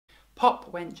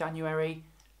Pop went January,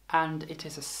 and it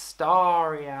is a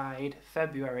starry-eyed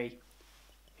February.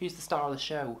 Who's the star of the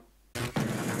show?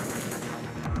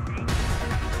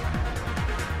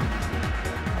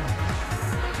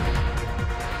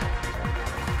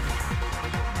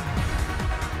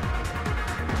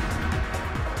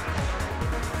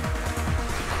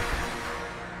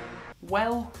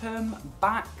 Welcome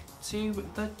back to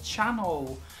the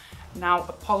channel. Now,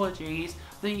 apologies,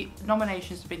 the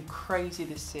nominations have been crazy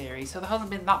this series, so there hasn't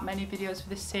been that many videos for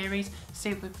this series,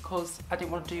 simply because I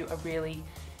didn't want to do a really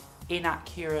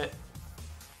inaccurate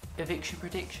eviction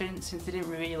prediction, since they didn't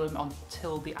reveal them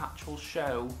until the actual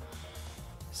show.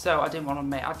 So I didn't want to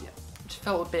make, I just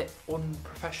felt a bit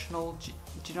unprofessional, do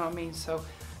you know what I mean? So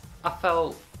I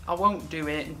felt I won't do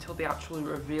it until they actually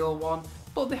reveal one,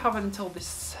 but they haven't until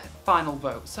this final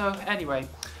vote. So anyway,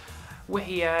 we're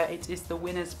here, it is the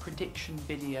winners prediction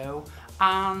video,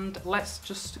 and let's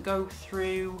just go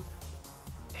through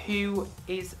who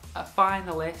is a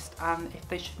finalist and if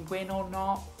they should win or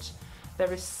not.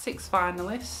 There is 6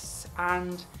 finalists,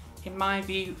 and in my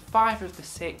view 5 of the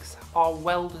 6 are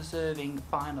well deserving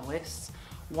finalists.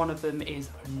 One of them is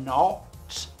not.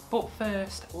 But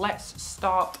first, let's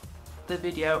start the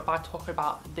video by talking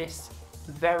about this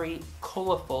very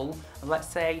colourful, let's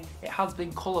say it has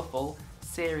been colourful,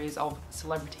 series of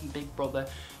Celebrity Big Brother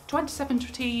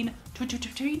 2017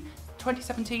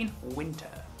 winter.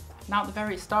 Now, at the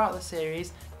very start of the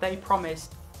series, they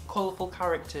promised colourful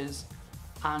characters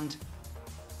and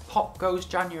pop goes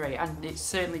January, and it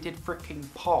certainly did freaking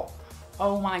pop.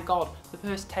 Oh my god, the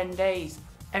first 10 days,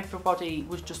 everybody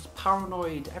was just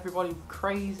paranoid, everybody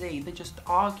crazy, they just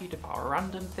argued about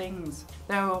random things.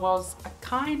 There was a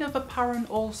kind of apparent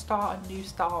all-star and new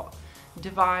start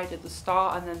divide at the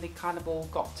start, and then they kind of all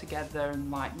got together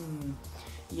and like,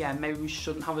 yeah, maybe we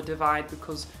shouldn't have a divide,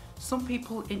 because some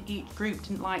people in each group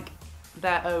didn't like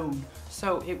their own,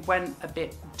 so it went a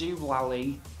bit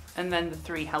doolally. And then the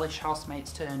 3 hellish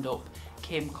housemates turned up,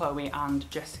 Kim, Chloe and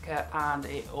Jessica, and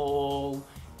it all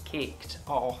kicked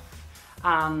off.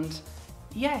 And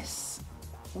yes,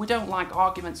 we don't like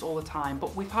arguments all the time,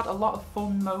 but we've had a lot of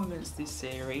fun moments this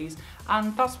series,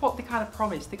 and that's what they kind of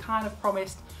promised. They kind of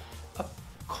promised a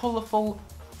colourful,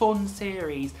 fun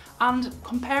series, and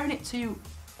comparing it to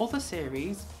other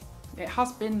series, it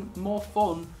has been more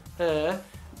fun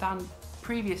than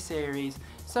previous series.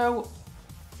 So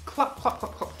clap, clap,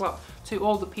 clap, clap, clap to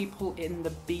all the people in the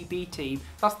BB team.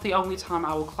 That's the only time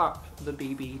I will clap the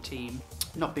BB team.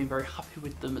 Not being very happy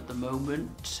with them at the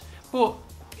moment, but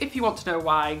if you want to know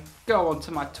why, go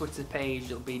onto my Twitter page,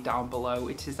 it'll be down below.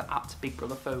 It is at Big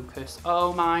Brother Focus.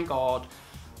 Oh my god,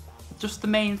 just the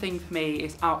main thing for me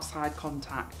is outside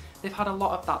contact. They've had a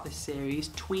lot of that this series.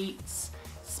 Tweets,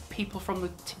 people from the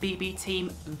BB team,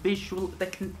 visual,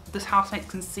 the housemates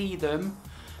can see them,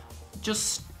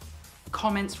 just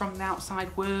comments from the outside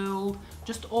world,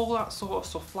 just all that sort of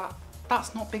stuff. Like,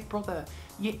 that's not Big Brother.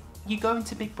 You go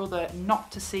into Big Brother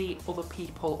not to see other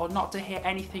people or not to hear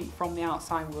anything from the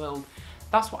outside world.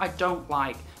 That's what I don't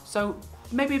like. So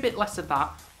maybe a bit less of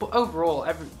that, but overall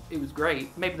it was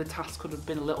great. Maybe the task could have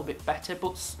been a little bit better,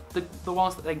 but the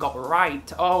ones that they got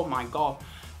right, oh my god,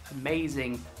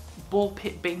 amazing. Ball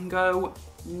pit bingo,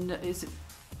 is it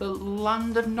the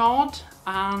Land of Nod,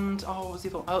 and oh, what was the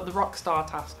other one? Oh, the Rockstar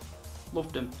task.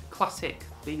 Loved them. Classic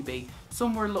BB.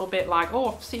 Some were a little bit like,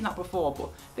 oh, I've seen that before, but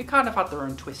they kind of had their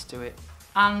own twist to it.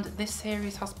 And this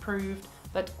series has proved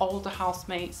that older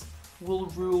housemates will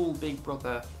rule Big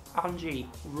Brother. Angie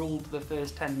ruled the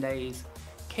first 10 days.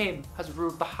 Kim has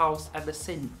ruled the house ever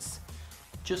since.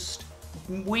 Just,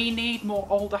 we need more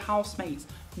older housemates.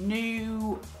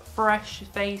 New,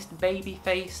 fresh-faced,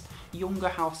 baby-faced, younger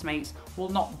housemates will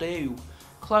not do.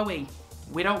 Chloe,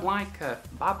 we don't like her.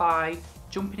 Bye-bye.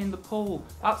 Jumping in the pool,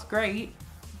 that's great,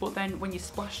 but then when you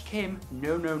splash Kim,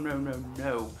 no, no, no, no,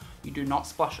 no. You do not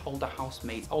splash older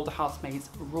housemates. Older housemates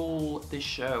rule the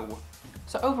show.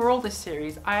 So overall this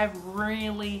series, I have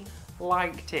really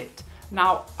liked it.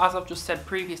 Now, as I've just said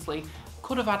previously,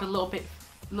 could have had a little bit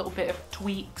of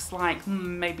tweaks, like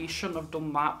maybe shouldn't have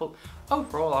done that, but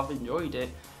overall I've enjoyed it.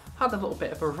 Had a little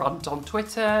bit of a rant on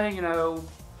Twitter, you know,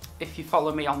 if you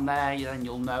follow me on there then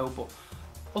you'll know, but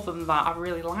other than that, I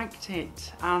really liked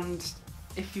it, and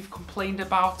if you've complained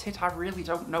about it, I really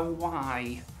don't know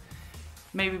why.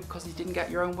 Maybe because you didn't get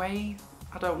your own way,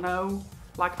 I don't know.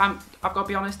 Like, I've got to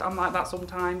be honest, I'm like that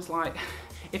sometimes. Like,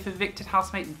 if evicted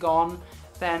housemate's gone,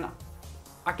 then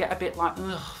I get a bit like,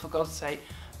 ugh, for God's sake.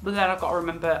 But then I've got to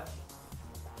remember,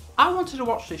 I wanted to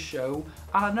watch this show,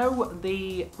 and I know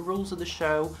the rules of the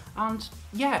show, and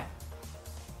yeah,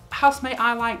 housemate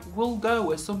I like will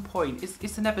go at some point.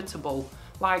 It's inevitable.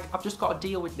 Like, I've just got to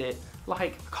deal with it.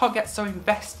 Like, I can't get so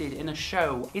invested in a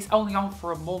show. It's only on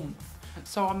for a month.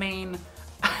 So, I mean,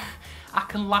 I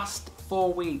can last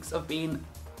 4 weeks of being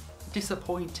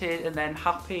disappointed and then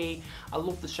happy. I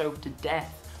love the show to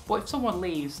death. But if someone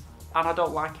leaves and I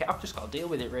don't like it, I've just got to deal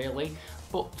with it, really.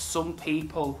 But some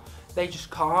people, they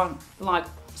just can't. Like,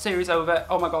 series over,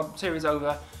 oh my god, series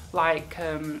over. Like,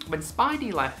 when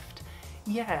Spidey left,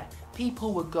 yeah,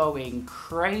 people were going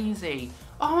crazy.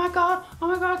 Oh my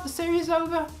god, the series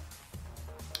over.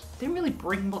 Didn't really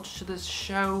bring much to the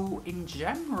show in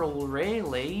general,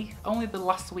 really. Only the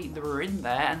last week they were in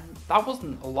there, and that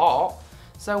wasn't a lot.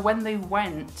 So when they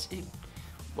went, it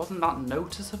wasn't that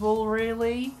noticeable,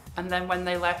 really. And then when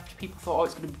they left, people thought, oh,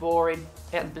 it's going to be boring.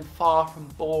 It has been far from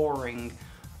boring.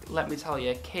 Let me tell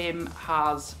you, Kim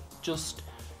has just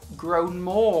grown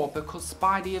more because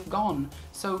Spidey have gone.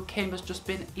 So Kim has just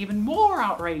been even more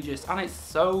outrageous, and it's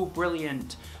so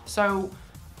brilliant. So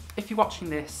if you're watching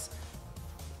this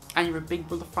and you're a Big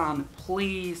Brother fan,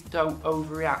 please don't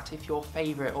overreact if your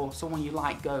favourite or someone you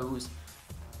like goes.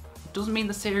 Doesn't mean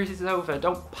the series is over.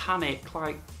 Don't panic.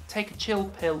 Like, take a chill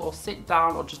pill or sit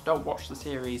down or just don't watch the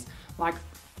series. Like,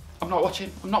 I'm not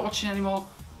watching anymore.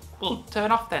 Well,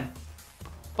 turn off then.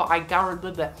 But I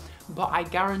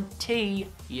guarantee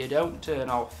you don't turn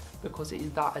off, because it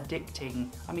is that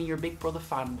addicting. I mean, you're a Big Brother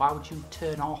fan, why would you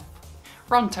turn off?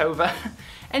 Rant over.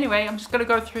 Anyway, I'm just going to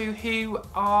go through who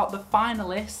are the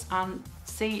finalists and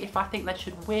see if I think they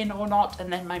should win or not,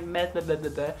 and then make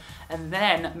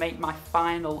my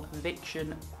final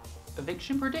eviction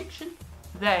prediction.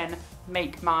 Then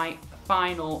make my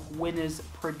final winners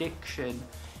prediction.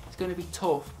 It's going to be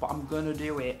tough, but I'm going to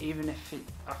do it, even if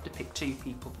I have to pick 2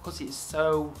 people, because it's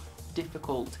so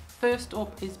difficult. First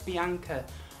up is Bianca.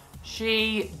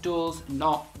 She does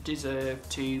not deserve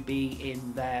to be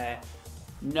in there.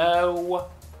 No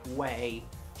way.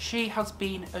 She has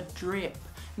been a drip.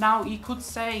 Now, you could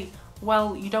say,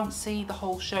 well, you don't see the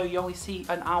whole show, you only see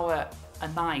an hour a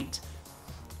night.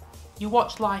 You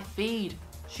watch live feed.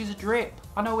 She's a drip.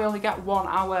 I know we only get 1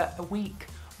 hour a week,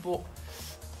 but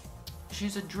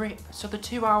she's a drip. So the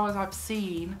 2 hours I've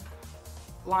seen,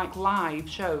 like live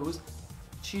shows,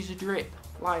 she's a drip.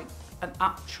 Like an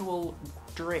actual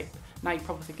drip. Now you're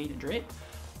probably thinking, a drip?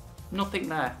 Nothing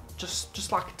there.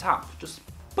 Just like a tap. Just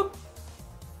boop,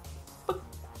 boop.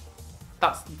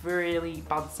 That's really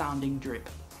bad sounding drip.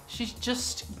 She's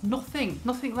just nothing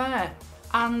there.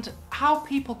 And how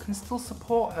people can still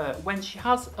support her when she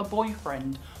has a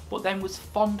boyfriend but then was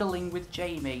fondling with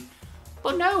Jamie.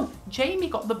 But no, Jamie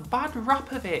got the bad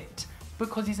rap of it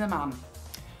because he's a man.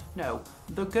 No,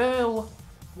 the girl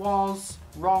was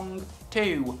wrong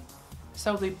too.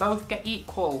 So they both get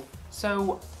equal.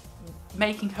 So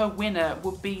making her winner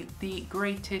would be the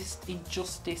greatest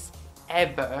injustice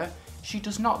ever. She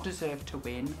does not deserve to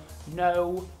win.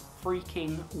 No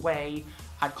freaking way.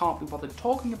 I can't be bothered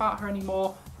talking about her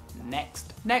anymore.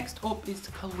 Next up is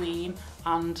Colleen,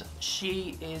 and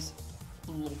she is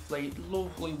lovely,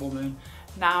 lovely woman.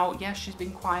 Now, yes, she's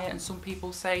been quiet, and some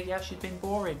people say, yeah, she's been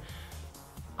boring.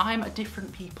 I'm a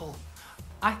different people.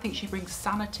 I think she brings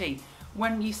sanity.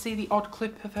 When you see the odd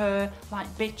clip of her like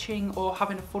bitching or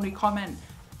having a funny comment,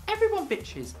 everyone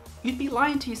bitches. You'd be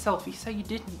lying to yourself if you say you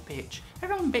didn't bitch.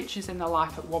 Everyone bitches in their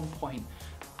life at one point.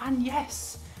 And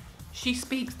yes, she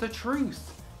speaks the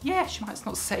truth. Yeah, she might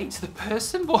not say it to the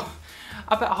person, but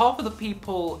I bet half of the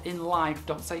people in life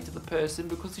don't say it to the person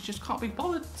because they just can't be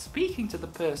bothered speaking to the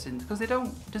person because they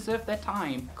don't deserve their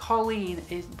time. Colleen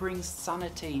brings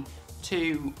sanity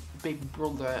to Big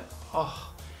Brother.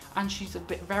 Oh, and she's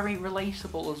very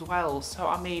relatable as well. So,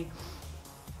 I mean,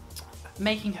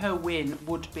 making her win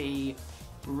would be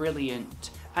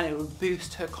brilliant and it would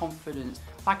boost her confidence.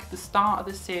 Like at the start of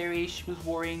the series, she was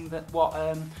worrying that what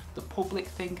the public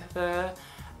think of her,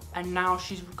 and now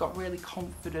she's got really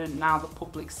confident. Now the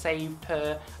public saved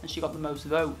her and she got the most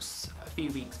votes a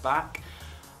few weeks back,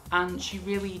 and she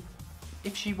really,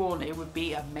 if she won, it would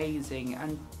be amazing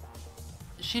and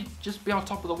she'd just be on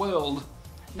top of the world.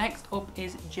 Next up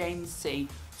is James C.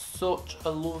 Such a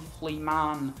lovely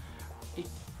man.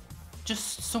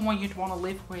 Just someone you'd want to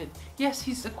live with. Yes,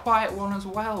 he's a quiet one as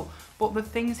well, but the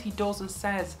things he does and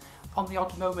says on the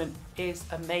odd moment is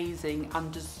amazing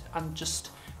and just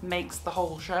makes the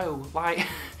whole show. Like,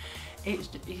 he's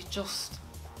just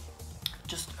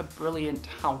a brilliant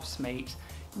housemate.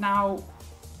 Now,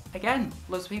 again,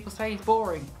 loads of people say he's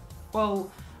boring.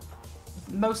 Well,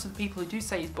 most of the people who do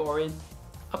say he's boring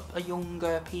are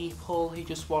younger people who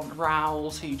just want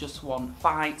rows, who just want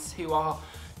fights, who are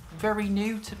very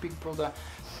new to Big Brother.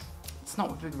 It's not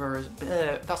what Big Brother is.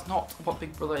 That's not what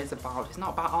Big Brother is about. It's not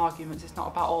about arguments. It's not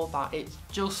about all that. It's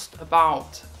just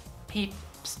about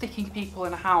sticking people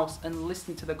in a house and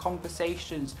listening to the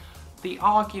conversations, the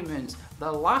arguments, the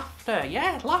laughter.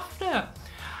 Yeah, laughter,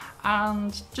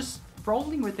 and just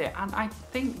rolling with it. And I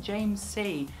think James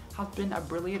C has been a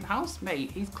brilliant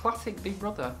housemate. He's classic Big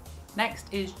Brother. Next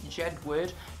is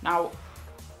Jedward. Now,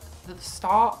 at the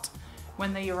start,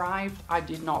 when they arrived, I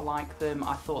did not like them.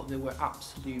 I thought they were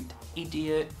absolute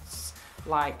idiots.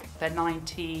 Like, they're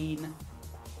 19.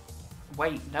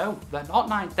 Wait, no, they're not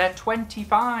 9. They're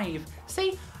 25.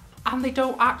 See? And they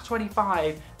don't act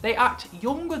 25. They act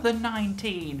younger than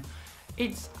 19.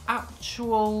 It's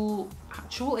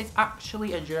it's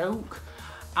actually a joke.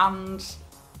 And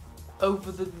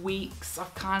over the weeks,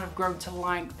 I've kind of grown to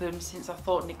like them since I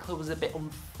thought Nicola was a bit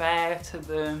unfair to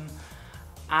them.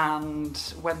 And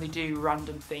when they do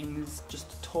random things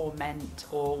just to torment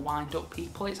or wind up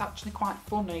people, it's actually quite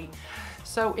funny.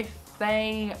 So if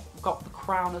they got the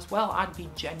crown as well, I'd be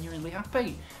genuinely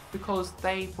happy, because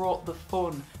they brought the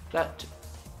fun that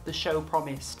the show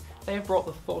promised. They've brought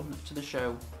the fun to the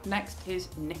show. Next is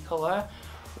Nicola.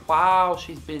 Wow,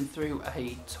 she's been through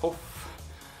a tough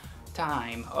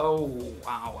time. Oh,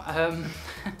 wow.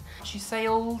 She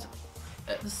sailed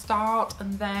at the start,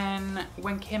 and then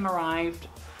when Kim arrived,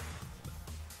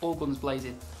 all guns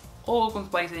blazing. All guns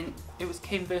blazing. It was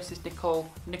Kim versus Nicole,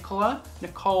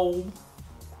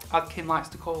 as Kim likes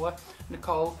to call her,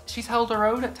 Nicole. She's held her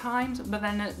own at times, but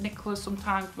then Nicola's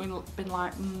sometimes been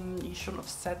like, you shouldn't have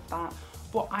said that.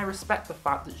 But I respect the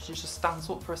fact that she just stands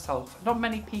up for herself. Not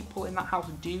many people in that house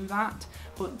do that,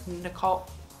 but Nicola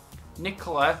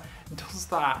does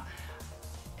that.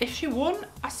 If she won,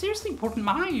 I seriously wouldn't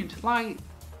mind. Like,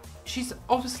 she's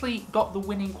obviously got the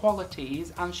winning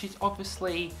qualities, and she's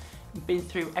obviously been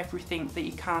through everything that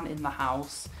you can in the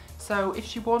house. So if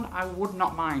she won, I would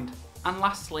not mind. And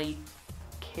lastly,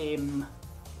 Kim.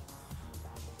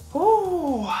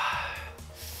 Oh,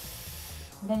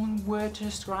 one word to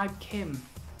describe Kim.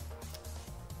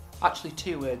 Actually,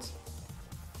 2 words.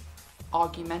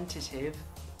 Argumentative.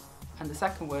 And the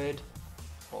second word,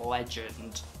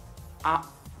 legend.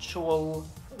 Actual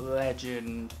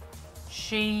legend.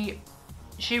 She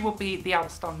will be the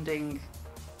outstanding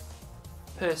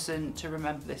person to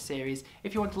remember this series.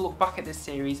 If you want to look back at this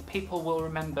series, people will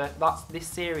remember that's this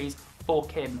series for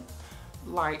Kim.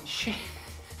 Like, she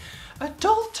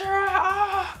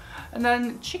adulterer, and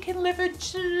then chicken liver,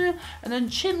 and then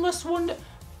chinless wonder.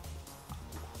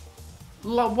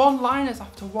 One-liners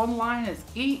after one-liners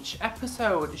each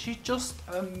episode. She's just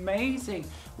amazing.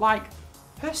 Like,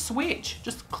 her switch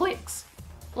just clicks.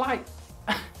 Like,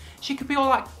 she could be all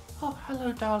like, oh,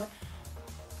 hello, darling,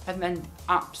 and then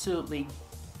absolutely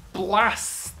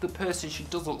blasts the person she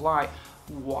doesn't like.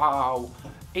 Wow,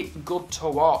 it's good to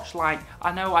watch. Like,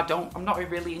 I know I'm not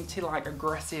really into like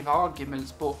aggressive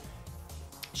arguments, but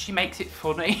she makes it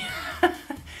funny.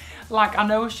 Like, I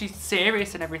know she's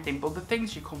serious and everything, but the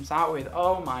things she comes out with,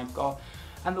 oh my god,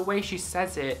 and the way she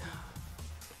says it,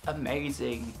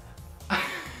 amazing.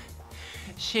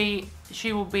 She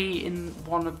will be in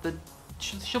one of the,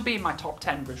 she'll be in my top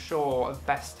 10 for sure of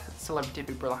best celebrity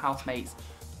Big Brother housemates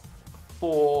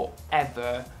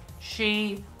forever.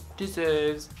 She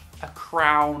deserves a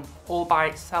crown all by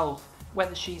itself,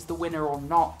 whether she's the winner or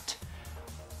not.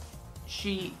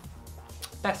 She,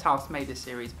 best housemate this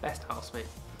series, best housemate.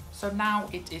 So now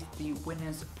it is the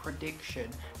winner's prediction.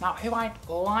 Now, who I'd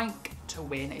like to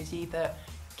win is either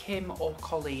Kim or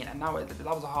Colleen, and now that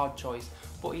was a hard choice,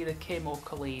 but either Kim or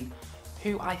Colleen.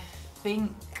 Who I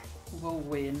think will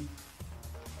win.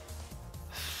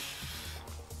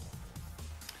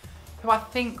 Who I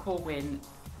think will win.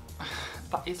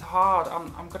 That is hard.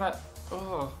 I'm gonna.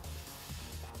 Oh.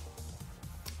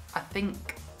 I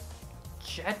think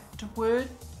Jedward.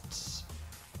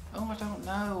 Oh, I don't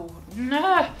know.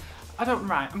 Nah, I don't.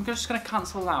 Right, I'm just gonna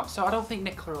cancel out. So I don't think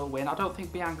Nicola will win. I don't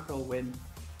think Bianca will win.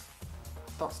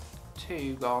 That's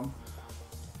 2 gone.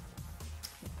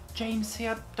 James C,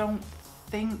 I don't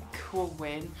think will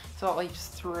win. So that leaves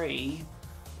 3.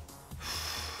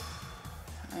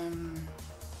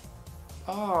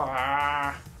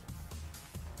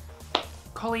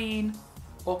 Colleen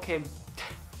or Kim.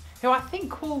 Who I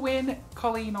think will win,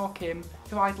 Colleen or Kim.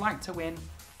 Who I'd like to win,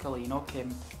 Colleen or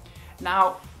Kim.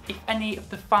 Now, if any of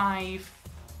the 5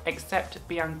 except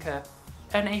Bianca,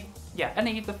 any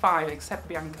of the 5 except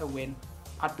Bianca win,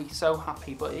 I'd be so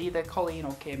happy. But either Colleen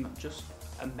or Kim, just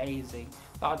amazing.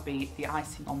 That'd be the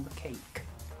icing on the cake.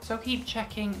 So keep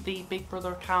checking the Big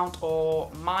Brother account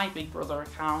or my Big Brother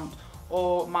account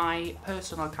or my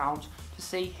personal account to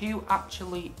see who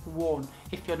actually won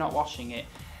if you're not watching it.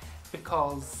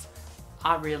 because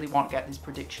I really want to get this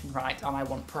prediction right and I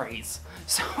want praise.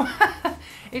 So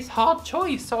it's a hard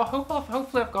choice, so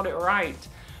hopefully I've got it right.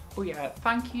 But yeah,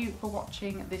 thank you for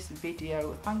watching this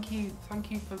video. Thank you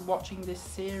for watching this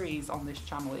series on this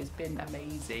channel. It's been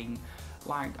amazing.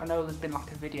 Like, I know there's been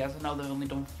lack of videos. I know they've only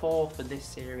done 4 for this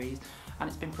series, and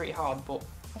it's been pretty hard, but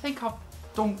I think I've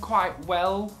done quite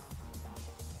well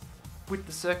with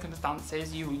the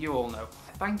circumstances. You all know.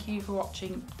 Thank you for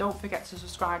watching. Don't forget to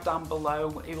subscribe down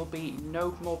below. It will be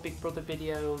no more Big Brother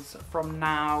videos from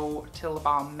now till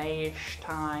about May-ish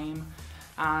time.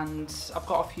 And I've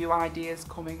got a few ideas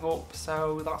coming up,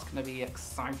 so that's going to be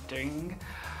exciting.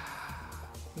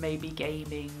 Maybe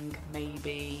gaming,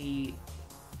 maybe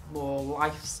more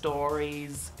life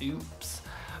stories, oops.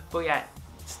 But yeah,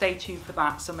 stay tuned for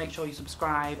that, so make sure you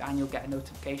subscribe and you'll get a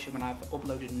notification when I've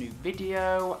uploaded a new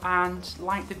video. And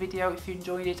like the video if you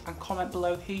enjoyed it, and comment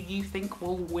below who you think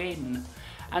will win.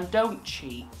 And don't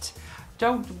cheat.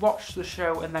 Don't watch the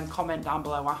show and then comment down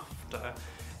below after.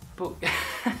 But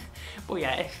but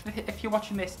yeah, if you're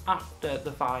watching this after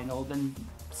the final, then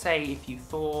say if you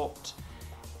thought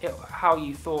how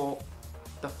you thought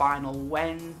the final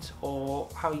went, or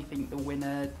how you think the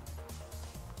winner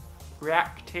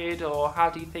reacted, or how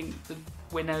do you think the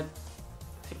winner,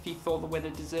 if you thought the winner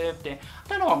deserved it. I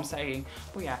don't know what I'm saying,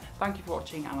 but yeah, thank you for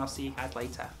watching and I'll see you guys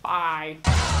later. Bye.